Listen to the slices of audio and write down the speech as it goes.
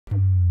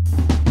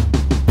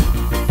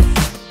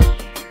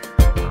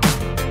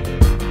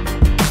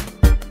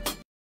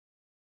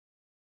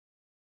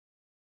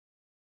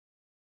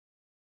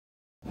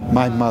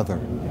My mother.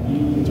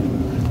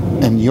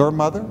 And your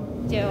mother?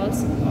 Yeah,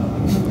 also.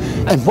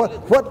 And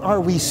what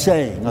are we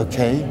saying,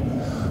 okay?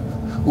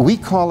 We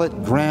call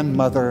it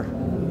grandmother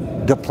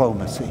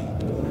diplomacy.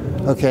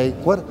 Okay?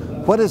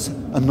 What is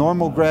a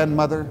normal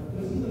grandmother?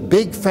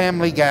 Big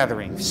family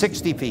gathering,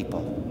 60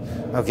 people.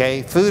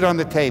 Okay? Food on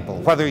the table,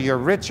 whether you're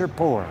rich or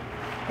poor.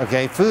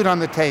 Okay? Food on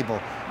the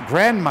table.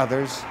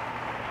 Grandmothers,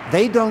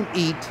 they don't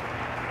eat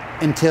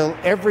until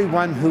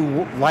everyone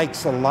who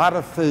likes a lot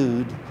of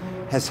food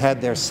has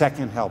had their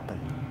second helping.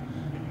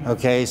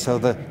 Okay, so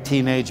the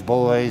teenage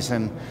boys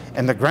and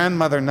the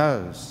grandmother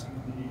knows.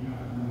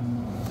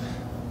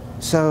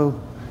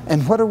 So,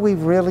 and what are we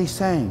really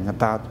saying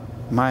about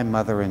my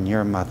mother and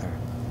your mother?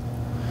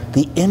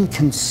 The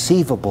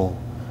inconceivable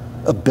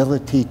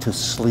ability to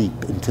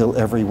sleep until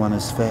everyone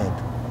is fed.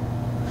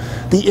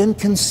 The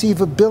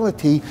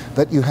inconceivability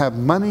that you have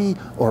money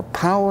or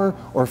power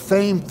or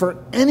fame for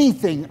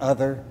anything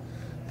other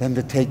than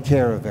to take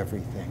care of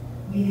everything.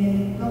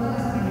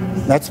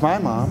 That's my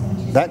mom.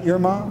 That your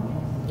mom?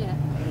 Yeah.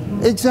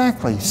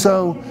 Exactly.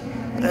 So,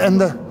 and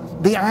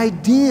the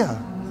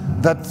idea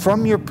that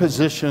from your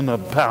position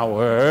of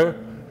power,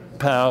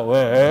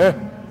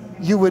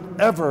 you would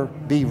ever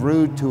be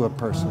rude to a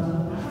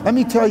person. Let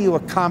me tell you a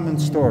common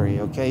story,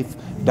 okay?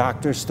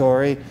 Doctor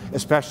story,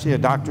 especially a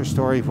doctor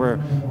story where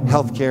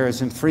healthcare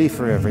isn't free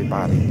for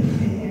everybody.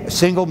 A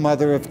single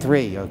mother of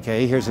 3,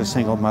 okay? Here's a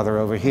single mother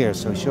over here,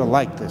 so she'll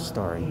like this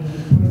story.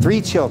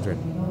 3 children.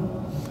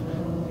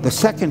 The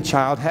second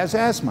child has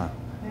asthma,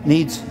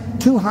 needs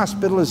 2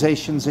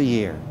 hospitalizations a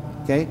year,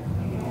 okay?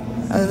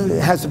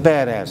 Has a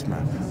bad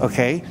asthma,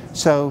 okay?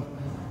 So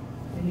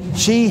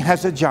she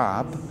has a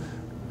job.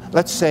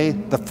 Let's say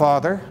the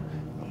father,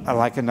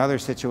 like another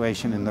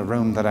situation in the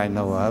room that I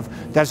know of,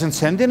 doesn't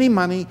send any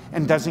money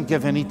and doesn't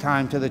give any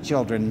time to the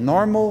children.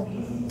 Normal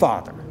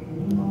father.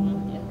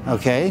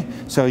 Okay,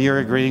 so you're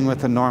agreeing with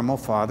the normal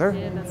father?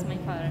 Yeah, that's my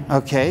father.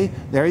 Okay,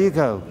 there you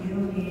go.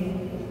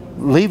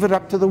 Leave it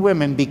up to the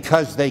women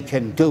because they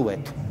can do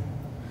it.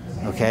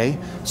 Okay,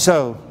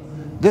 so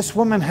this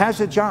woman has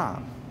a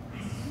job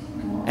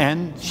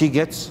and she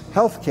gets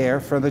health care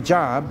for the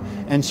job,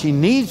 and she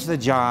needs the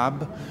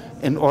job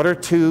in order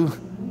to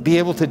be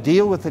able to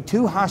deal with the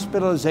 2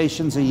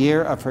 hospitalizations a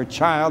year of her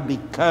child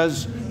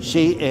because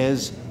she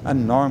is a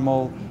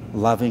normal,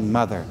 loving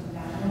mother.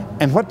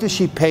 And what does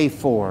she pay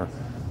for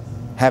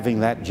having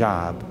that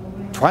job?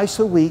 Twice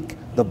a week,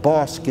 the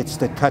boss gets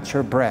to touch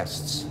her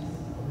breasts,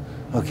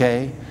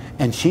 okay?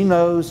 And she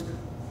knows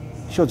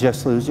she'll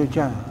just lose her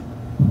job.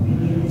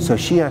 So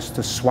she has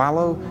to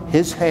swallow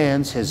his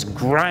hands, his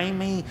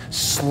grimy,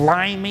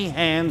 slimy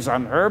hands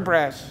on her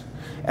breasts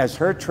as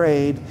her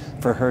trade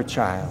for her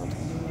child.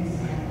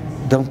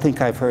 Don't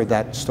think I've heard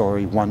that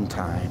story one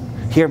time.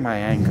 Hear my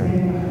anger.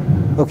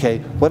 Okay,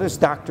 what does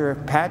Dr.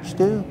 Patch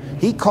do?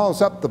 He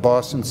calls up the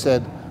boss and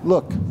said,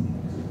 look,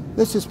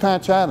 this is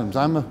Patch Adams.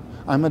 I'm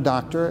a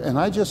doctor, and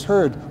I just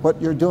heard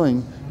what you're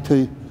doing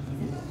to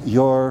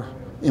your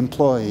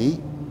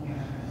employee.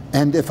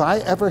 And if I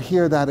ever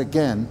hear that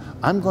again,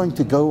 I'm going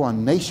to go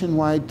on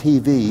nationwide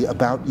TV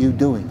about you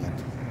doing it.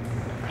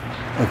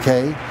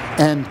 Okay?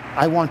 And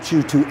I want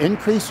you to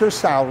increase her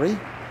salary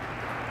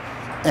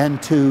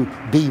and to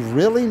be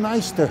really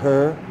nice to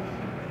her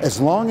as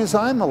long as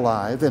I'm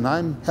alive and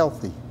I'm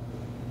healthy.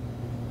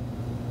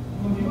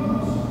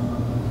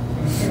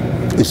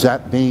 Is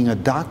that being a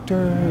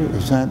doctor?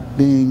 Is that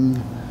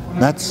being...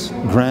 That's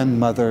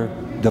grandmother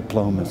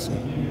diplomacy.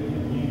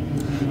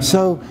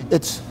 So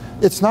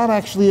it's not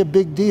actually a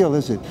big deal,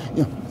 is it?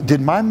 You know,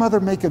 did my mother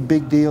make a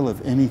big deal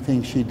of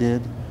anything she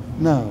did?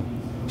 No.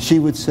 She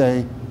would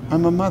say,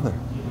 I'm a mother.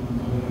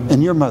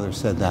 And your mother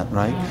said that,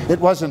 right? It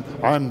wasn't,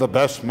 I'm the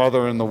best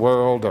mother in the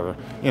world, or,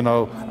 you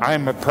know,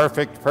 I'm a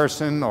perfect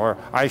person, or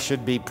I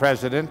should be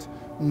president.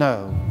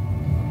 No.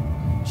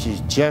 She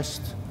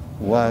just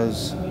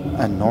was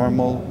a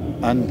normal,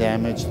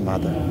 undamaged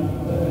mother.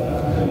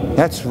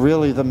 That's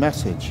really the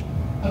message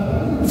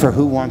for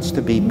who wants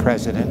to be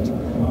president,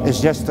 is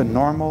just a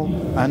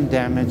normal,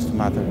 undamaged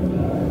mother.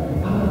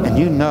 And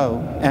you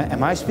know,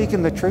 am I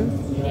speaking the truth?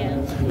 Yeah.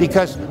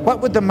 Because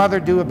what would the mother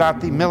do about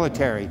the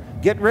military?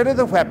 Get rid of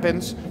the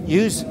weapons,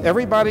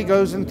 everybody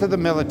goes into the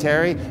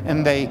military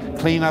and they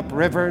clean up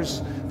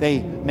rivers,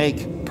 they make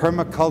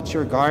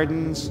permaculture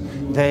gardens,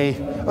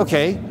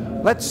 okay,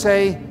 let's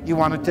say you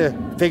wanted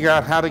to figure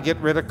out how to get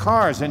rid of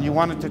cars and you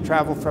wanted to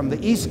travel from the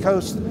East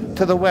Coast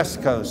to the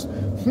West Coast.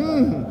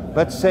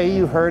 Let's say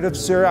you heard of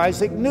Sir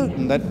Isaac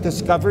Newton that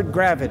discovered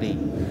gravity.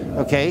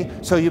 Okay,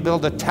 so you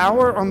build a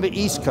tower on the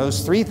East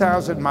Coast,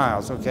 3,000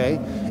 miles, okay,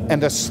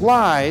 and a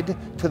slide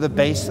to the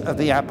base of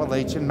the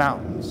Appalachian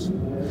Mountains.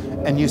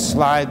 And you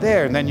slide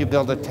there, and then you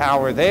build a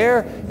tower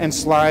there and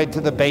slide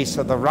to the base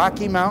of the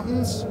Rocky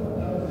Mountains.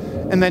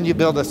 And then you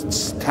build a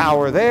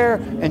tower there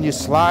and you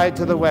slide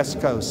to the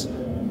West Coast.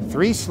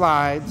 3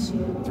 slides,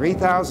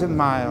 3,000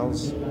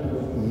 miles,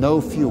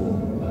 no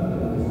fuel.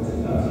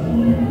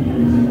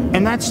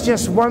 And that's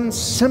just one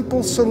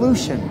simple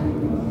solution.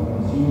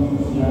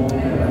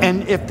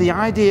 And if the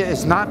idea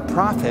is not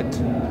profit,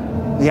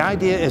 The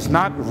idea is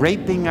not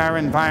raping our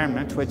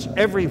environment, which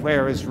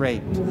everywhere is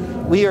raped.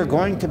 We are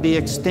going to be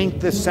extinct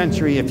this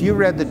century. If you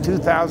read the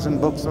 2,000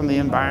 books on the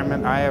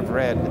environment I have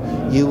read,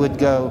 you would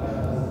go,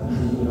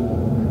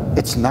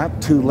 it's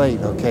not too late,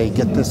 okay?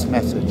 Get this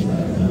message.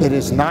 It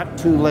is not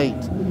too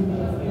late.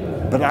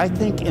 But I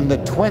think in the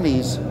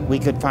 20s, we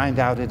could find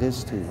out it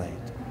is too late.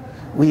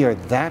 We are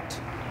that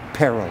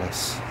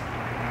perilous.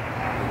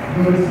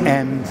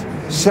 And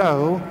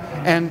so,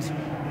 and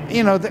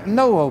you know,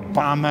 no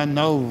Obama,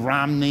 no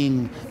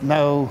Romney,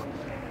 no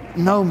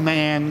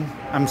man,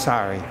 I'm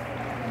sorry.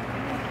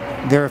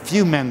 There are a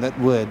few men that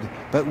would,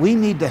 but we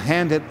need to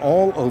hand it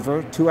all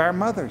over to our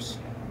mothers.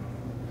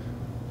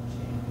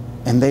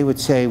 And they would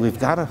say, we've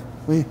got to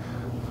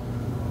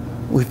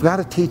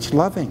teach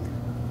loving.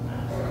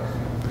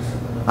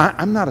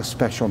 I'm not a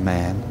special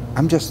man.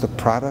 I'm just the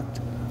product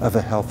of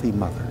a healthy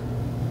mother.